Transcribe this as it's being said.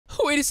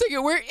wait a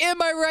second. Where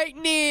am I right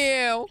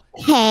now?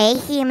 Hey,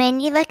 human,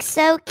 you look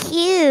so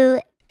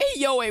cute. Hey,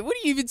 yo, wait, what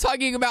are you even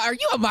talking about? Are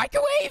you a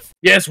microwave?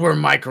 Yes, we're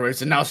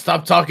microwaves, and now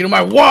stop talking to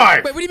my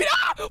wife! Wait, what do you mean?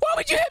 Ah, why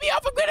would you hit me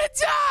off? I'm gonna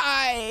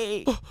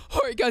die!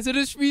 Alright, guys, I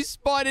just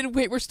respawned, and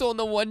wait, we're still in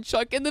the one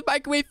chunk, and the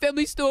microwave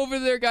family's still over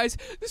there, guys.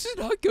 This is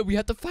not good. We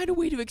have to find a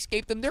way to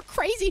escape them. They're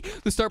crazy.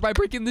 Let's start by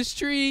breaking this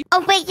tree.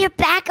 Oh, wait, you're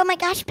back. Oh, my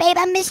gosh, babe,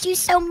 I missed you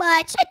so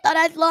much. I thought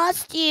I'd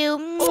lost you.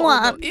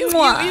 Mwah, Oh, ew,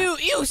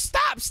 mwah. ew,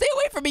 stop. Stay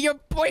away from me. Your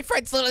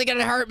boyfriend's literally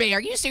gonna hurt me.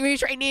 Are you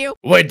serious right now?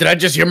 Wait, did I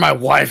just hear my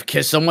wife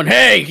kiss someone?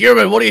 Hey,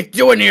 human, what are you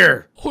doing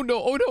here? Oh no,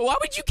 why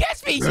would you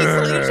kiss me? He's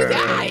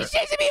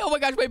chasing me. Oh my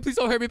gosh, wait, please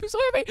don't hurt me. Please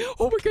don't hurt me.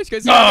 Oh my gosh,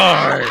 guys.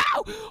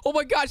 Ow. Oh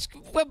my gosh.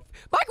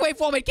 Microwave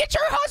woman, get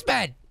your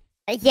husband.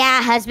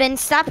 Yeah, husband,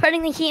 stop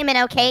hurting the human,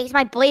 okay? He's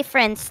my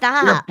boyfriend.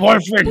 Stop. Your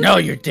boyfriend? No,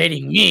 you're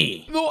dating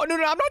me. No, I'm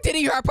not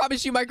dating her. I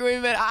promise you,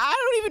 microwave man. I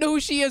don't even know who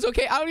she is,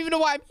 okay? I don't even know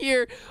why I'm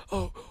here.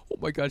 Oh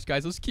my gosh,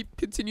 guys. Let's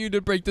continue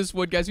to break this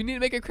wood, guys. We need to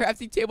make a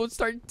crafting table and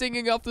start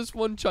digging off this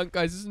one chunk,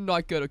 guys. This is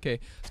not good. Okay,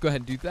 let's go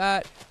ahead and do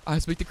that.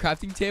 Let's make the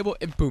crafting table,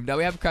 and boom. Now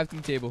we have a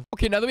crafting table.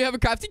 Okay, now that we have a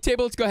crafting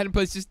table, let's go ahead and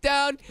place this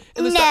down.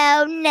 And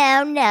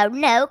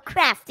No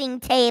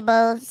crafting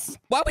tables.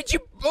 Why would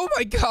you? Oh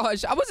my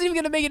gosh. I wasn't even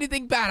going to make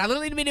anything bad. I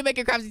literally made to make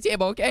a crafting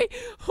table, okay?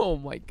 Oh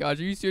my gosh.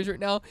 Are you serious right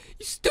now?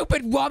 You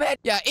stupid woman.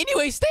 Yeah,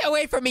 anyway, stay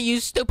away from me,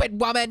 you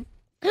stupid woman.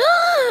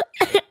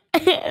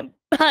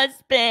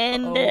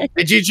 Husband.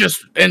 Did you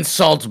just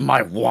insult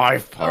my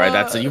wife? All right,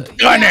 that's it. You've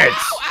done it.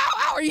 Ow.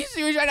 Are you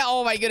serious right now?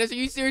 Oh my goodness. Are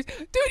you serious?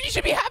 Dude, you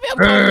should be happy I'm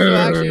calling you.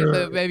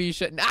 Actually, maybe you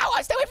shouldn't. Ow,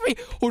 stay away from me.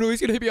 Oh no, he's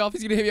going to hit me off.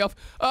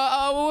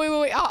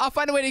 Wait. I'll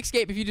find a way to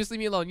escape if you just leave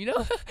me alone, you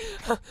know?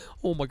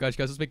 Oh my gosh,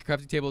 guys. Let's make a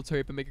crafting table. Let's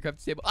hurry up and make a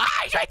crafting table.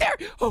 He's right there.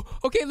 Oh,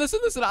 okay, listen.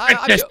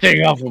 Get this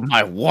thing off of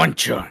my one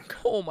chunk.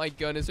 Oh my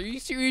goodness. Are you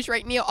serious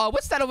right now?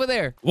 What's that over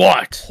there?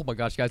 What? Oh my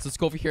gosh, guys. Let's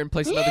go over here and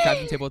place another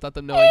crafting table without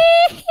them knowing.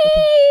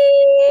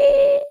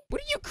 Okay. What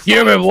are you crying?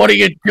 Human, what are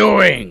you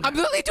doing? I'm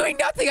literally doing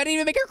nothing. I didn't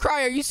even make her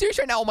cry. Are you serious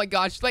right now? Oh my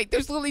gosh. Like,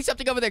 there's literally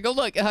something over there. Go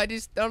look. I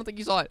don't think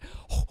you saw it.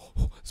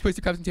 Let's place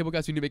the crafting table,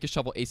 guys. We need to make a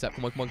shovel ASAP.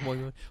 Come on.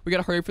 We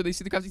gotta hurry up for they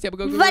see the crafting table.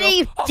 Go. What are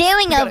you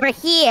doing over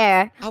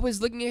here? I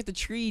was looking at the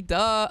tree,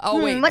 duh. Oh,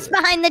 wait. What's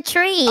behind the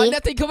tree?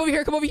 Nothing. Come over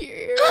here. Crafting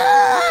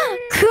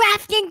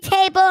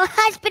table.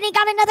 Husband, he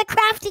got another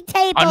crafting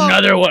table.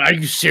 Another one? Are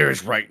you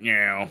serious right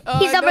now?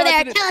 He's over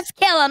there. Let's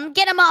kill him.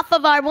 Get him off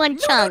of our one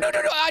chunk. No.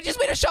 I just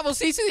made a shovel.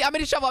 See, I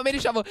made a shovel.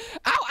 Ow.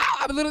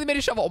 I literally made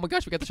a shovel. Oh my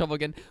gosh, we got the shovel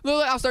again.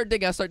 Look, I'll start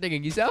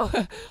digging. You know?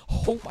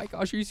 Oh my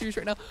gosh, are you serious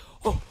right now?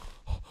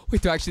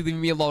 Wait, they're actually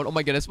leaving me alone. Oh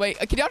my goodness. Wait,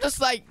 can y'all just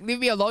like leave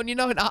me alone, you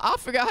know? And I'll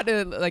figure out how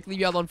to like leave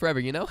you alone forever,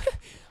 you know?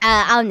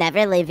 I'll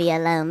never leave you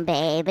alone,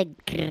 babe.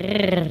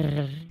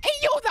 Hey,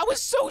 yo, that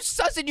was so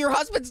sus, and your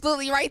husband's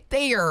literally right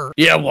there.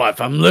 Yeah,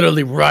 wife, I'm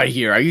literally right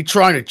here. Are you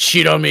trying to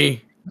cheat on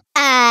me?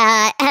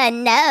 No.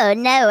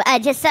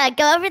 Just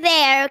go over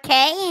there,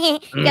 okay?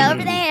 Go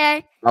over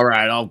there. All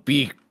right,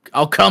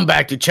 I'll come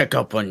back to check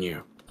up on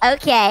you.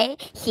 Okay,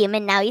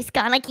 human, now he's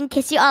gone. I can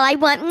kiss you all I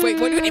want. Wait,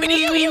 what do you mean?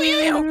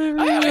 You.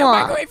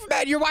 Microwave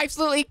man, your wife's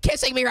literally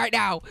kissing me right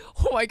now.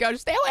 Oh my gosh,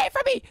 stay away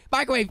from me.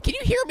 Microwave, can you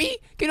hear me?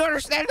 Can you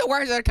understand the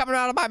words that are coming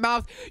out of my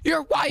mouth?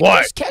 Your wife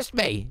just kissed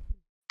me.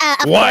 Of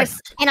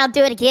course, and I'll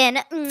do it again.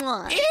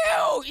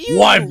 Ew.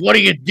 Wife, what are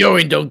you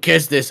doing? Don't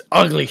kiss this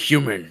ugly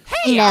human.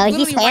 Hey, no,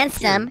 he's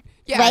handsome.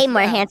 Way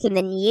more handsome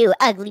than you,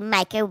 ugly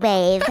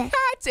microwave.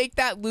 Take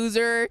that,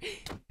 loser.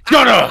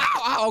 Shut up!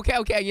 Ow.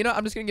 Okay. You know,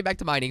 I'm just gonna get back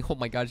to mining. Oh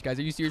my gosh, guys,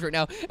 are you serious right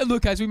now? And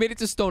look, guys, we made it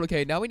to stone.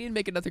 Okay, now we need to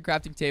make another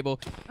crafting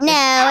table.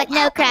 No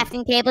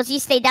crafting tables. You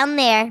stay down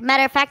there.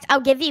 Matter of fact, I'll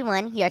give you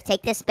one. Here,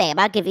 take this, babe.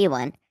 I'll give you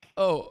one.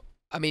 Oh,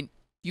 I mean,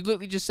 you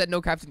literally just said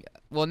no crafting.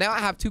 Well, now I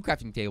have 2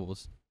 crafting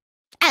tables.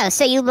 Oh,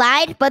 so you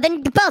lied? Well,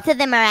 then both of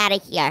them are out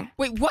of here.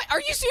 Wait, what? Are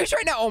you serious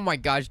right now? Oh my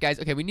gosh, guys.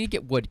 Okay, we need to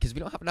get wood because we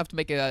don't have enough to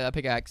make a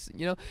pickaxe.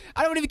 You know,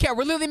 I don't even care.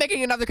 We're literally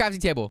making another crafting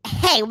table.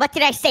 Hey, what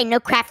did I say? No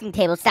crafting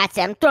tables. That's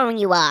it. I'm throwing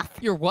you off.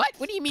 You're what?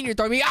 What do you mean you're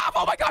throwing me off?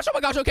 Oh my gosh.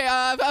 Okay,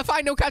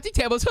 fine, no crafting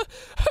tables.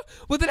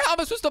 Well, then how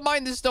am I supposed to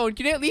mine this stone?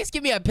 Can you at least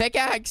give me a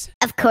pickaxe?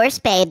 Of course,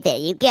 babe. There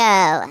you go.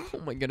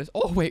 Oh my goodness.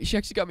 Oh wait, she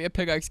actually got me a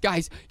pickaxe,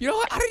 guys. You know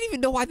what? I don't even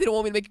know why they don't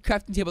want me to make a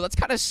crafting table. That's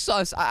kind of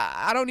sus.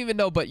 I don't even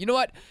know, but you know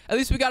what? At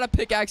least we got a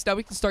pickaxe. Now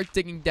we can start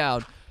digging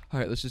down. All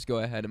right, let's just go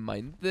ahead and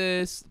mine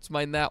this. Let's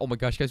mine that. Oh my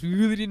gosh, guys, we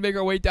really need to make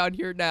our way down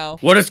here now.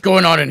 What is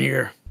going on in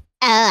here?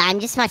 Oh, I'm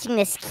just watching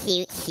this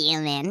cute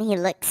human. He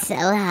looks so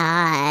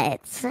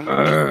hot.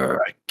 I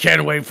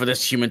can't wait for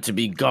this human to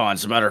be gone.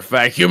 As a matter of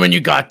fact, human,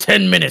 you got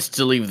 10 minutes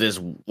to leave this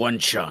one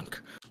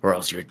chunk, or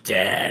else you're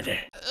dead.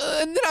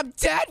 And then I'm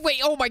dead?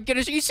 Wait, oh my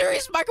goodness, are you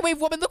serious, microwave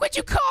woman? Look what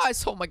you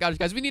caused. Oh my gosh,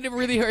 guys, we need to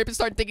really hurry up and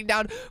start digging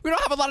down. We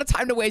don't have a lot of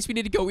time to waste. We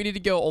need to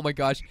go. Oh my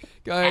gosh,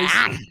 guys.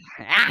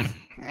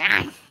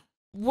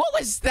 What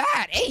was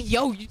that? Hey,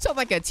 yo, you sound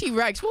like a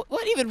T-Rex.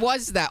 What even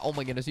was that? Oh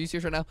my goodness, are you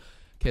serious right now?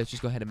 Okay, let's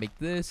just go ahead and make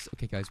this.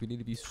 Okay, guys, we need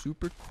to be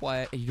super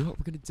quiet. And you know what?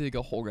 We're going to dig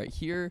a hole right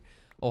here.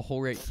 A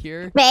hole right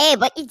here. Babe,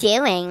 what you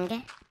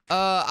doing?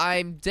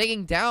 I'm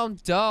digging down.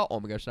 Duh. Oh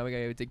my gosh, now we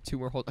gotta dig 2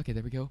 more holes. Okay,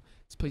 there we go.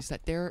 Let's place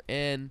that there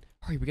and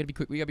hurry, we gotta be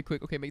quick. We gotta be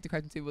quick. Okay, make the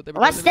crafting table. There we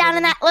go, What's down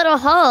in that little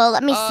hole?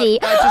 Let me see.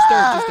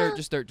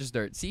 Just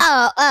dirt. See?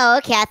 Oh,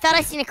 okay. I thought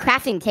I seen a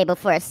crafting table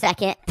for a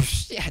second.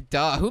 Yeah,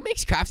 duh. Who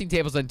makes crafting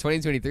tables in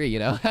 2023, you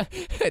know?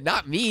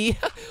 Not me.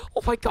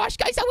 Oh my gosh,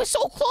 guys, that was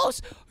so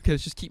close. Okay,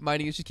 let's just keep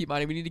mining.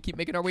 We need to keep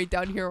making our way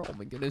down here. Oh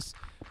my goodness.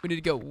 We need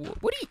to go.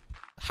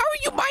 How are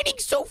you mining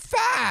so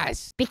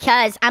fast?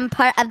 Because I'm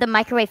part of the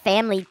microwave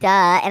family,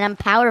 duh, and I'm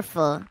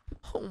powerful.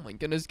 Oh my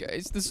goodness,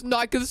 guys. This is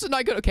not good.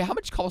 Okay, how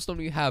much cobblestone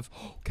do we have?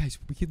 Oh, guys,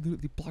 we can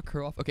literally block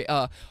her off. Okay,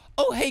 oh,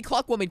 hey,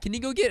 clock woman, can you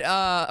go get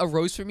a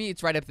rose for me?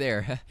 It's right up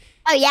there.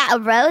 Oh, yeah, a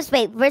rose?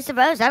 Wait, where's the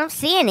rose? I don't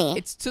see any.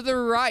 It's to the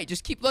right.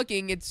 Just keep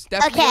looking. It's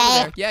definitely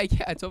over there. Yeah,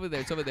 it's over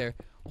there.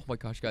 Oh my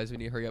gosh, guys, we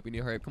need to hurry up.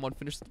 Come on,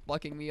 finish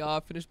blocking me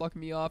off. And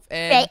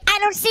Wait, I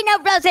don't see no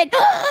rose.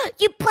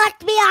 You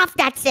blocked me off.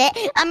 That's it.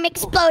 I'm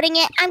exploding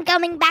it. I'm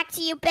coming back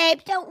to you,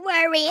 babe. Don't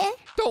worry.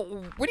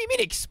 What do you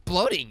mean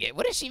exploding it?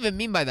 What does she even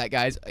mean by that,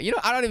 guys? You know,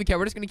 I don't even care.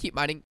 We're just gonna keep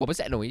mining. What was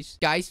that noise?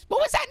 Guys,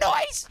 what was that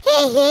noise?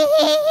 What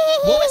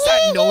was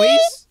that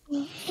noise?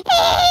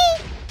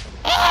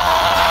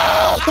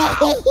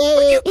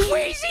 Are you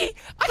crazy?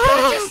 I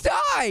could've just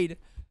died.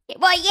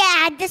 Well,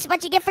 yeah, this is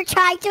what you get for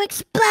trying to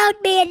explode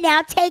me, and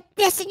now take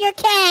this in your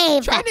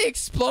cave. Trying to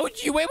explode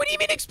you? Wait, what do you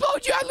mean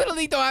explode you? I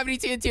literally don't have any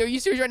TNT. Are you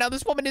serious right now?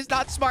 This woman is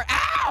not smart.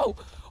 Ow!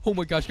 Oh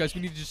my gosh, guys,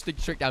 we need to just stick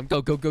straight down. Go.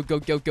 Ah!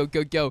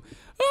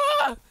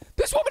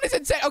 This woman is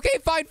insane. Okay,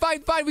 fine.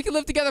 We can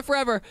live together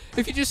forever.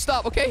 If you just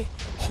stop, okay?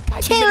 Oh,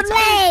 guys, Too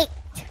late.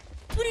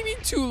 What do you mean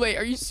too late?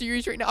 Are you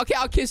serious right now? Okay,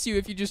 I'll kiss you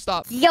if you just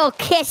stop. You'll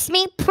kiss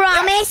me,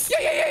 promise?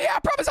 Yeah. I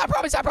promise.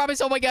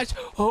 Oh my gosh.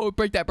 Oh,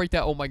 break that.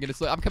 Oh my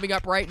goodness. Look, I'm coming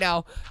up right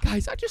now.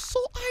 Guys, I just saw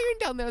iron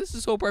down there. This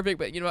is so perfect.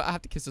 But you know what? I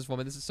have to kiss this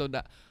woman. This is so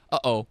not.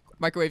 Uh-oh.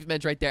 Microwave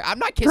man's right there. I'm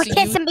not kissing you.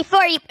 We'll kiss him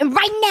before you.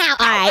 Right now.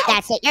 All right,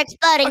 that's it. You're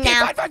exploding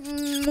now.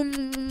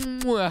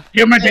 Fine.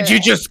 Human, did you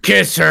just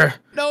kiss her?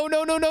 No. What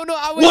did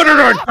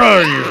I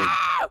tell you?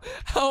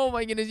 Oh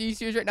my goodness, are you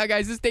serious right now,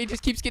 guys? This day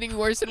just keeps getting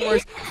worse and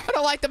worse. I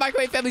don't like the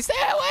microwave family. Stay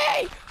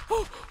away!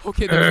 Oh,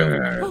 okay,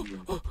 there we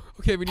go.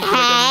 Okay, we need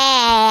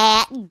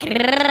to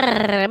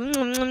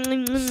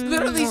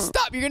literally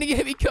stop. You're gonna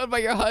get me killed by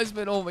your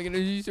husband. Oh my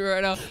goodness, you serious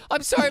right now?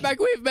 I'm sorry,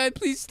 microwave man.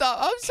 Please stop.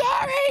 I'm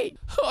sorry.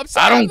 Oh, I'm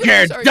sorry. I don't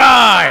care.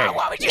 Die!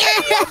 Why would you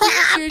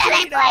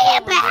right now?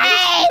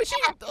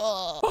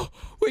 Oh,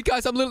 wait,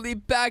 guys, I'm literally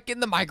back in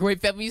the microwave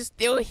family.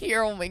 Still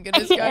here. Oh my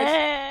goodness,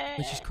 guys.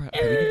 Let's just cry.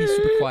 Okay, we need to be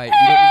super quiet.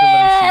 You don't need to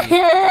let her see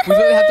me. We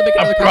literally have to make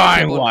another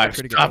crying, wife.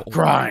 Stop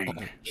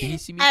crying. Can you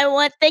see me? I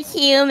want the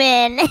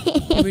human.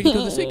 Ready to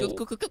go this way?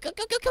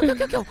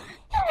 Go.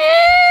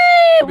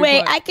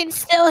 Wait, I can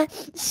still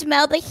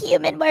smell the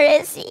human.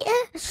 Where is he?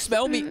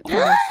 Smell me.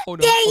 Oh, no.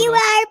 There you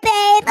are,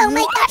 babe. Oh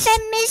my gosh, I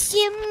miss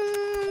you.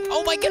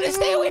 Oh my goodness,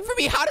 stay away from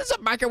me. How does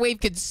a microwave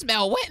can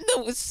smell? What in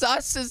the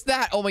sus is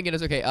that? Oh my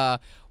goodness. Okay,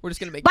 we're just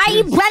gonna make. Why are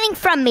you running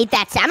from me?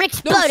 That's it. I'm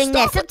exploding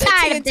this. I'm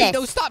tired of this.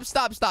 No, stop.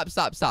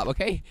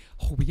 Okay.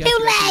 Oh, we Too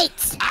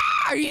late.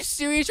 Are you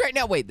serious right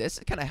now? Wait, this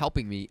is kind of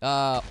helping me.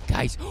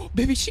 Guys,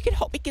 maybe she can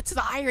help me get to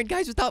the iron,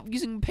 guys, without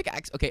using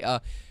pickaxe. Okay,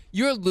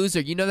 you're a loser.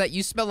 You know that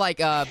you smell like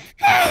rotten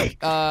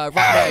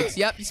eggs.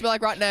 Yep, you smell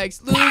like rotten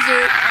eggs.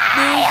 Loser.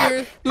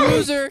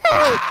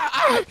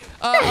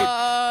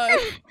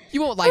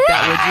 You won't like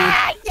that, would you?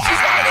 She's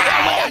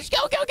oh my gosh,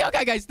 go,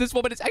 guys. This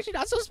woman is actually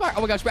not so smart.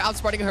 Oh my gosh, we're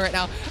outsmarting her right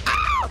now.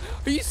 Ow!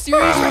 Are you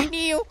serious right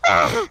now?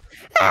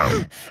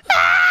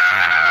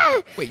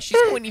 Wait, she's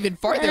going even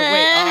farther.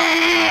 Wait,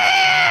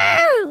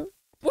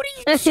 what are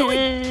you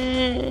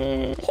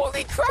doing?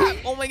 Holy crap!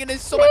 Oh my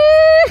goodness, so much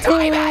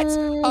diamonds.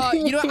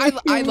 You know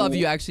what? I love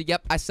you actually.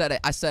 Yep, I said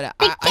it.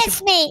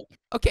 Kiss me.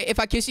 Okay, if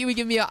I kiss you, we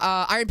give me a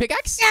iron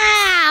pickaxe.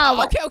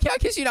 No. Okay, I'll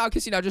kiss you now.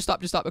 Just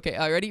stop. Okay,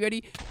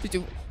 ready?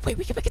 Wait,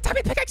 we can make a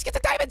diamond pickaxe. Get the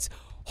diamonds.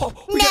 Oh,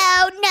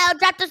 no,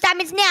 drop those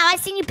diamonds now. I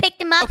seen you pick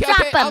them up. Okay, drop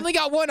them. I only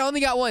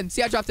got one.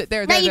 See, I dropped it.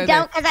 There. No, you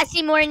don't, because I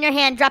see more in your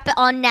hand. Drop it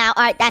on now.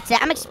 All right, that's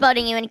it. I'm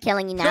exploding you and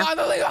killing you now. No, I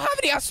literally don't have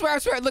any. I swear.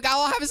 Look,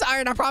 all I have is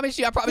iron. I promise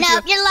you. No,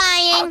 you're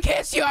lying.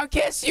 I'll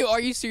kiss you. Are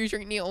you serious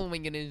right now? Oh my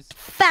goodness.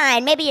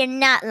 Fine, maybe you're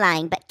not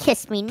lying, but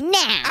kiss me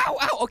now.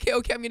 Ow. Okay,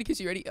 I'm gonna kiss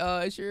you. Ready?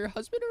 Is your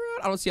husband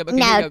around? I don't see him. Okay,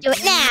 no, do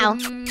it now.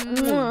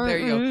 There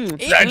you go.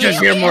 I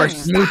just hear more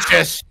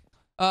smooches.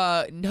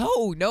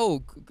 No.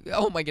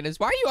 Oh my goodness.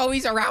 Why are you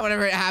always around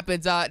whenever it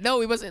happens?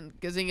 No, he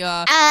wasn't kissing,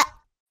 Here.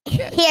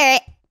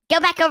 Go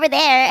back over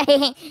there.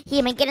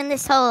 Human, get in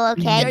this hole,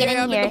 okay? Yeah, get in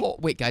I'm here. in the hole.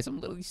 Wait, guys, I'm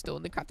literally still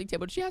in the crafting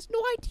table. She has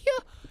no idea.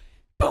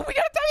 Boom, we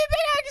got a diamond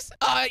pickaxe.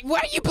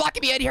 Why are you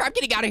blocking me in here? I'm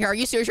getting out of here. Are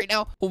you serious right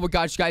now? Oh my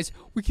gosh, guys.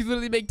 We can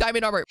literally make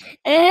diamond armor.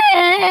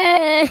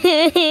 Why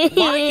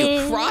are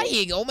you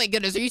crying? Oh my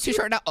goodness. Are you serious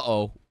right now?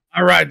 Uh-oh.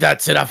 All right,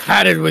 that's it. I've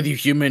had it with you,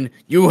 human.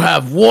 You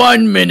have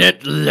 1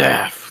 minute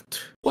left.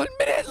 1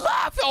 minute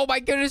left. Oh my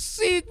goodness.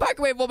 See,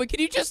 microwave woman, can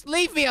you just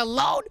leave me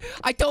alone?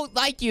 I don't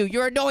like you.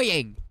 You're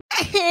annoying.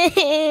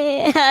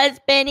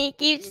 Husband, he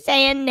keeps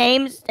saying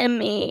names to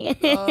me.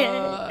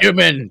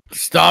 Human,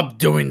 stop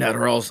doing that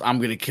or else I'm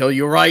gonna kill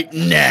you right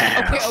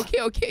now.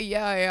 Okay.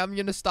 Yeah, I'm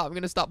gonna stop.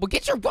 Well,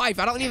 get your wife.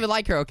 I don't even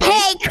like her, okay?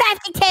 Hey,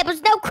 crafting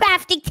tables, no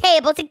crafting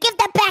tables, and give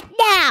that back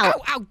now.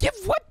 Ow, give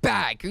what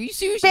back? Are you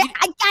serious? But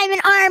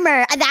diamond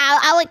armor.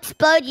 I'll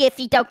explode you if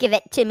you don't give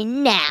it to me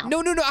now.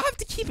 No, I have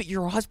to keep it.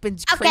 Your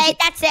husband's crazy. Okay,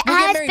 that's it. We'll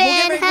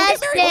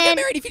Husband. We'll get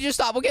married if you just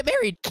stop. We'll get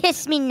married.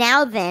 Kiss me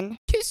now, then.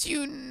 Kiss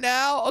you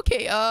now?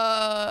 Okay,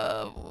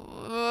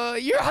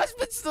 your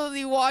husband's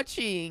still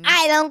watching.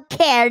 I don't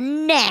care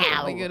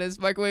now. Oh my goodness,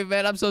 microwave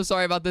man, I'm so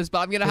sorry about this, but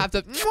I'm gonna have to.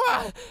 Are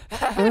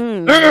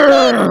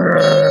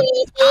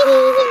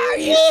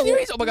you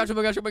serious? Oh my gosh.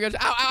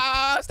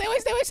 Ow. Stay away.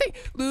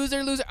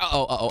 Loser.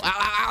 Ow.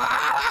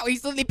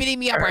 He's literally beating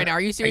me up right now.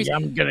 Are you serious?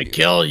 I'm gonna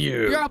kill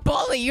you. You're a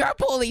bully.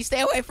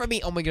 Stay away from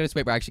me. Oh my goodness,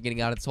 wait, we're actually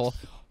getting out of this hole.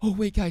 Oh,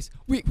 wait, guys.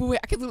 Wait.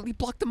 I can literally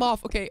block them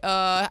off. Okay,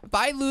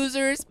 bye,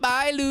 losers.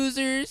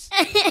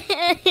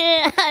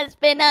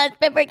 Husband,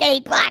 we're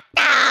getting blocked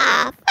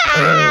off.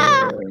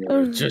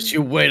 Just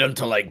you wait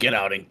until I get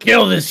out and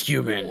kill this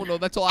human. Oh, no,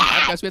 that's all I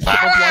have, guys. We have to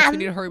get more blocks. We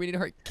need to hurry.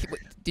 Wait,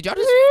 did y'all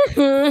just...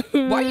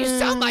 Why do you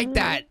sound like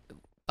that?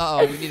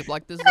 Uh-oh, we need to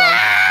block this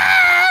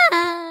off.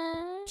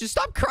 Just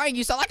stop crying.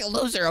 You sound like a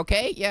loser,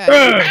 okay? Yeah.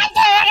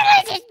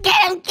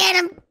 Get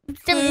him.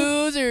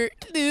 Loser.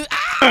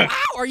 Ow.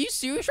 Are you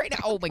serious right now?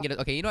 Oh my goodness.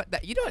 Okay, you know what?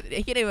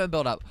 He can't even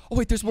build up. Oh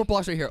wait, there's more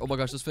blocks right here. Oh my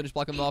gosh, let's finish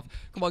blocking them off.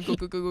 Come on, go.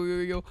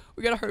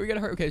 We gotta hurry.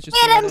 Okay, it's just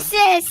get him,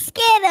 sis.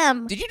 Get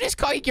him. Did you just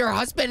call your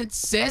husband and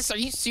sis? Are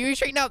you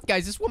serious right now?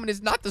 Guys, this woman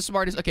is not the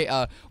smartest. Okay,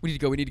 we need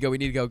to go.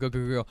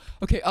 Go.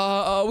 Okay,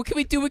 what can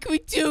we do?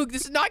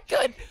 This is not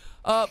good.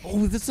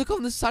 Let's look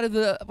on the side of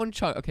the one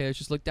chunk. Okay, let's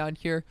just look down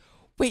here.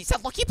 Wait, is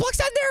that lucky blocks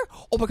down there?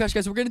 Oh my gosh,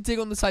 guys, we're gonna dig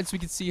on the side so we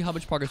can see how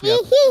much progress we have.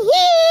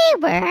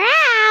 We're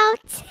out.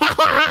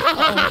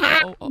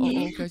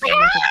 Guys,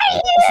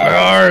 Where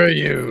are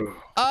you?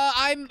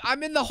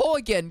 I'm in the hole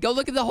again. Go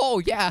look at the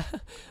hole. Yeah.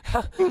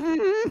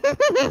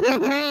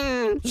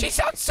 She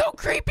sounds so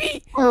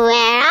creepy. Where are you?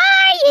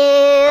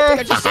 I think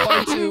I just saw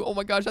her too. Oh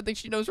my gosh, I think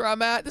she knows where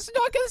I'm at. This is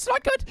not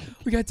good.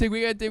 We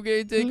gotta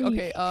dig.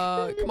 Okay,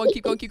 come on,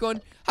 keep going.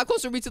 How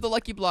close are we to the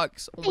lucky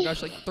blocks? Oh my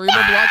gosh, like 3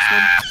 more blocks.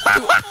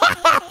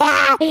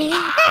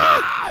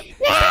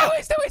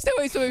 Stay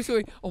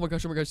away. Oh my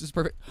gosh, this is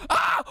perfect.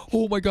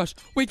 Oh my gosh.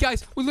 Wait,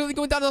 guys, we're literally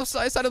going down the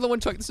side of the one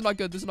chunk. This is not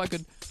good.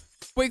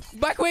 Wait,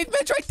 microwave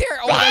vents right there.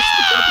 Oh my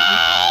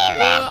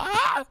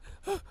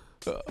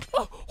gosh.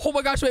 Oh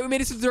my gosh, wait, we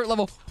made it to the dirt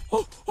level.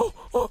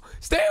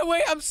 Stay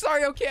away. I'm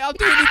sorry. Okay, I'll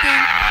do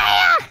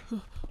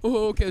anything.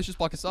 Okay, let's just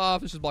block us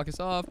off.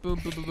 Boom.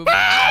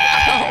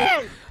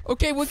 Ow.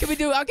 Okay, what can we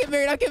do? I'll get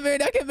married.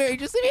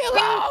 Just leave me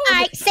alone. All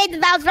right, say the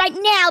vows right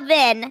now,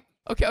 then.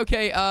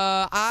 Okay.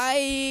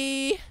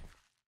 I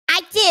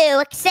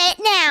do. Say it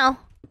now.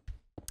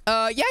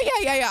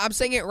 Yeah. I'm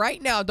saying it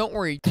right now. Don't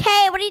worry.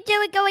 Hey, what are you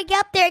doing going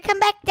up there? Come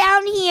back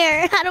down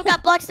here. I don't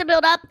got blocks to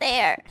build up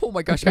there. Oh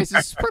my gosh, guys,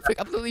 this is perfect.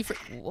 I'm literally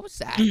what was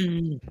that?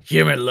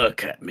 Human,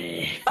 look at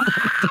me.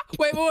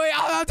 Wait.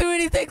 I'll do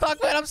anything,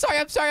 Clockman. I'm sorry.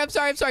 Wait,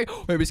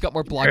 we just got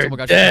more blocks. You're oh my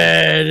gosh.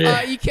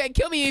 dead. You can't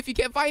kill me if you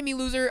can't find me,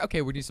 loser.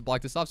 Okay, we need to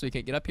block this off so you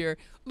can't get up here.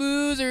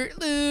 Loser.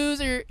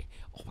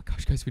 Oh my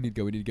gosh, guys, we need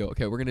to go.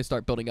 Okay, we're gonna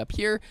start building up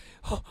here.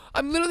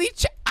 I'm literally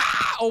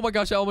oh my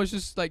gosh, I almost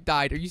just like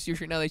died. Are you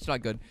serious right now? That's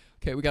not good.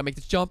 Okay, we gotta make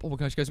this jump. Oh my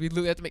gosh, guys, we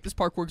literally have to make this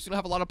parkour because we don't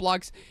have a lot of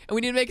blocks, and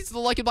we need to make it to the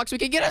lucky block so we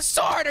can get a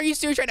sword. Are you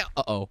serious right now?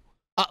 Uh-oh.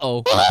 Get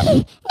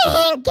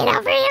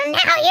over here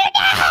now, you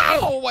die.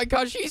 Oh my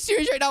gosh, are you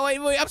serious right now?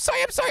 Wait, I'm sorry.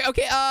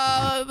 Okay,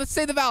 let's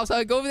say the vows.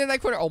 Go over there in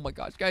that corner. Oh my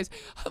gosh, guys,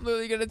 I'm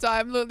literally gonna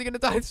die.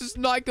 This is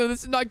not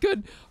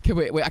good. Okay,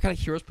 wait, I got a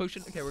hero's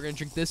potion. Okay, we're gonna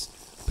drink this.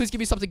 Please give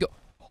me something good.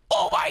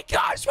 Oh my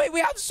gosh, wait,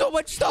 we have so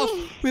much stuff.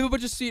 We have a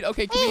bunch of seed.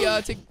 Okay,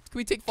 can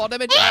we take fall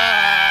damage?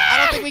 I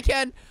don't think we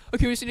can.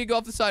 Okay, we just need to go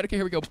off the side. Okay,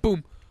 here we go.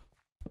 Boom.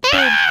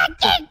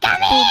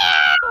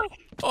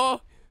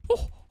 Oh,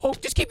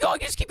 just keep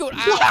going.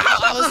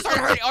 Ow, let's start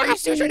hurting. Are you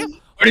serious right now?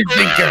 Where do you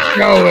think you're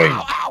going?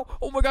 Ow.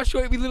 Oh my gosh,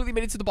 wait, we literally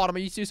made it to the bottom. Are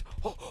you serious?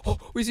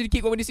 We just need to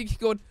keep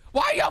going.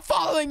 Why are y'all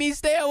following me?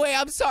 Stay away.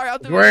 I'm sorry.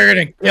 We're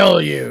gonna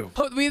kill you.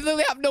 We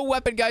literally have no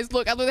weapon, guys.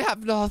 Look, I literally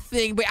have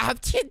nothing. Wait, I have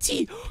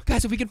TNT.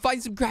 Guys, if we can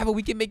find some gravel,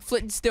 we can make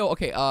flint and steel.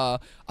 Okay,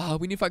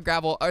 we need to find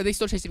gravel. Are they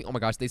still chasing me? Oh my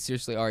gosh, they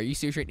seriously are. Are you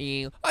serious right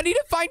now? I need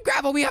to find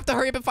gravel. We have to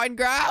hurry up and find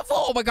gravel.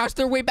 Oh my gosh,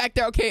 they're way back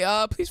there. Okay,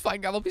 please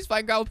find gravel.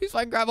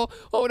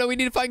 Oh no, we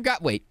need to find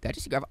gravel. Wait, did I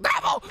just see gravel?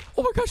 Oh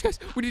my gosh, guys,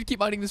 we need to keep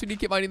mining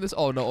this.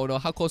 Oh no.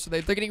 How close are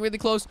they? They're getting really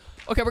close.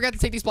 Okay, we're gonna have to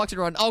take these blocks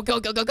and run. Oh, go.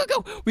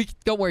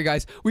 Don't worry,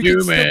 guys. We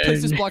can still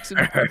place these blocks in.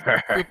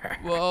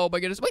 Oh my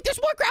goodness. Wait, there's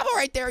more gravel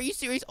right there. Are you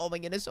serious? Oh my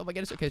goodness. Okay,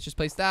 let's just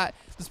place that.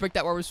 Let's break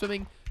that while we're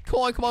swimming.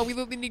 Come on. We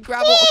literally need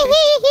gravel. Okay.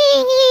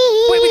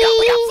 Wait, we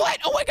got flint.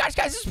 Oh my gosh,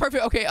 guys, this is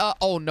perfect. Okay,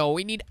 oh no,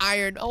 we need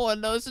iron. Oh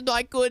no, this is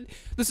not good.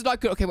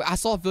 Okay, wait, I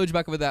saw a village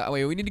back over that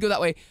way. We need to go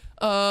that way.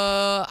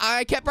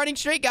 I kept running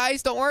straight,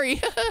 guys. Don't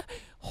worry.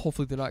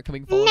 Hopefully they're not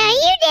coming No, following me.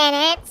 you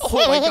didn't.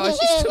 Oh my gosh,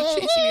 she's still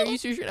chasing me. Are you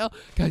serious right now?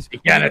 Guys, You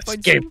we can't need to find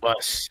escape some-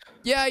 us.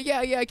 Yeah,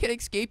 I can't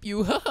escape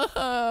you.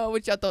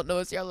 Which I don't know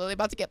is you're literally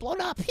about to get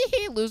blown up.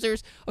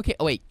 Losers. Okay,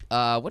 oh wait.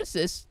 What is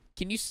this?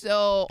 Can you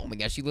sell? Oh my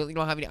gosh, you literally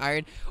don't have any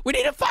iron. We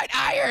need to find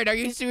iron. Are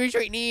you serious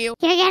right now? You're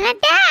gonna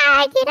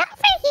die. Get over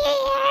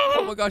Oh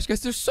here. my gosh,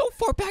 guys, they're so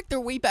far back. They're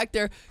way back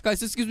there. Guys,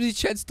 this gives me a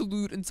chance to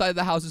loot inside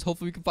the houses.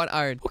 Hopefully we can find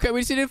iron. Okay,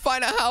 we just need to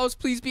find a house.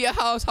 Please be a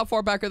house. How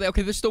far back are they?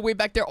 Okay, they're still way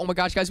back there. Oh my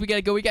gosh, guys, we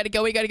gotta go. We gotta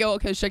go.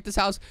 Okay, let's check this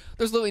house.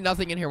 There's literally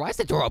nothing in here. Why is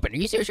the door open? Are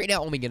you serious right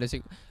now? Oh my goodness.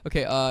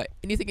 Okay,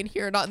 anything in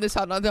here? Not in this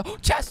house. Not in the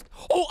chest.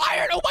 Oh,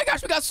 iron. Oh my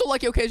gosh, we got so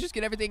lucky. Okay, let's just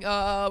get everything.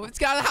 Let's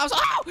get out of the house.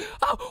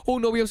 Oh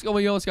no, we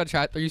almost got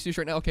trapped. Are you serious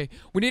right now? Okay,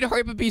 we need to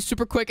hurry up and be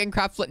super quick and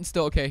craft flint and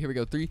steel. Okay, here we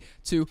go. 3,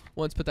 2, 1.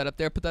 Let's put that up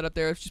there. Put that up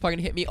there. She's probably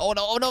gonna hit me. Oh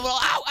no.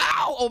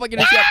 Ow. Oh my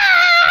goodness. Yep.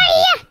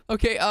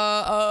 Okay,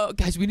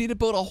 guys, we need to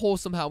build a hole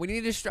somehow. We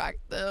need to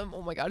distract them.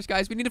 Oh my gosh,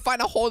 guys, we need to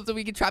find a hole so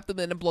we can trap them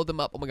in and blow them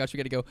up. Oh my gosh, we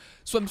gotta go.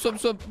 Swim.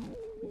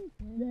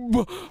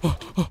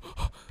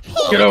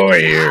 Get over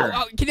here.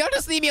 Can y'all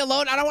just leave me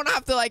alone? I don't want to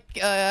have to, like,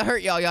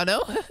 hurt y'all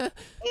know?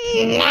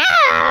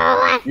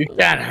 No. You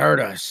can't hurt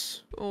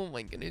us. Oh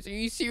my goodness, are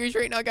you serious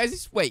right now,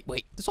 guys? Wait,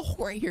 there's a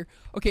hole right here.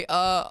 Okay,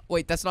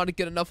 wait, that's not a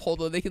good enough hole,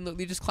 though. They can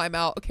literally just climb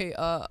out. Okay,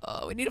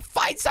 we need to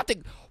find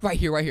something. Right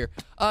here.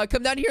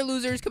 Come down here,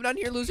 losers.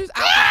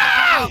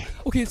 Ow.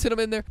 Okay, let's hit them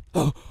in there.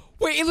 Oh,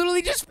 wait, it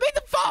literally just made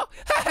them fall.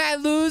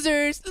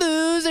 Losers. Get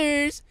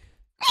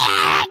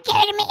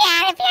me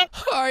out of here.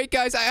 All right,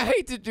 guys, I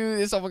hate to do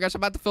this. Oh my gosh, I'm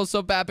about to feel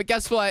so bad. But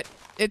guess what?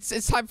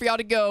 It's time for y'all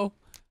to go.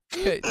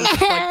 Okay,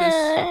 just like this.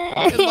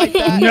 And like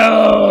that.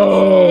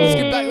 No.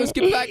 Let's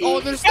get back. Oh,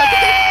 there's stuck in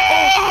there.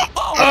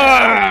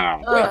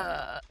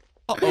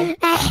 Uh-oh.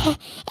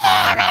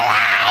 I'm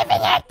alive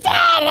and you're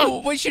dead.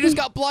 Oh, wait, she just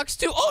got blocks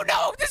too. Oh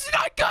no, this is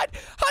not good.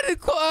 How did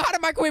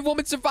Microwave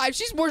Woman survive?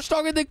 She's more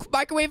stronger than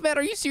Microwave Man.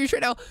 Are you serious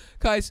right now?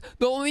 Guys,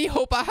 the only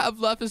hope I have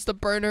left is to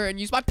burn her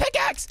and use my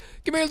pickaxe.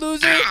 Come here,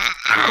 loser. Hit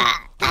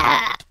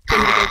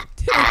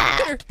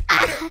her.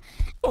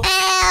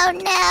 Oh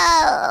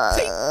no.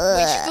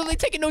 Wait, she's literally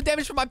taking no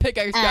damage from my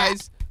pickaxe,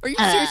 guys. Are you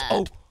serious?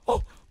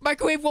 Oh,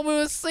 Microwave Woman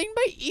was slain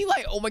by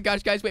Eli. Oh my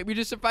gosh, guys, wait, we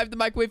just survived the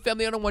Microwave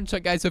family on a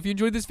one-shot, guys. So if you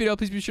enjoyed this video,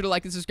 please be sure to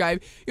like and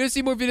subscribe. If you want to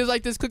see more videos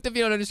like this, click the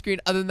video on the screen.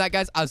 Other than that,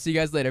 guys, I'll see you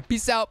guys later.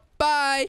 Peace out. Bye.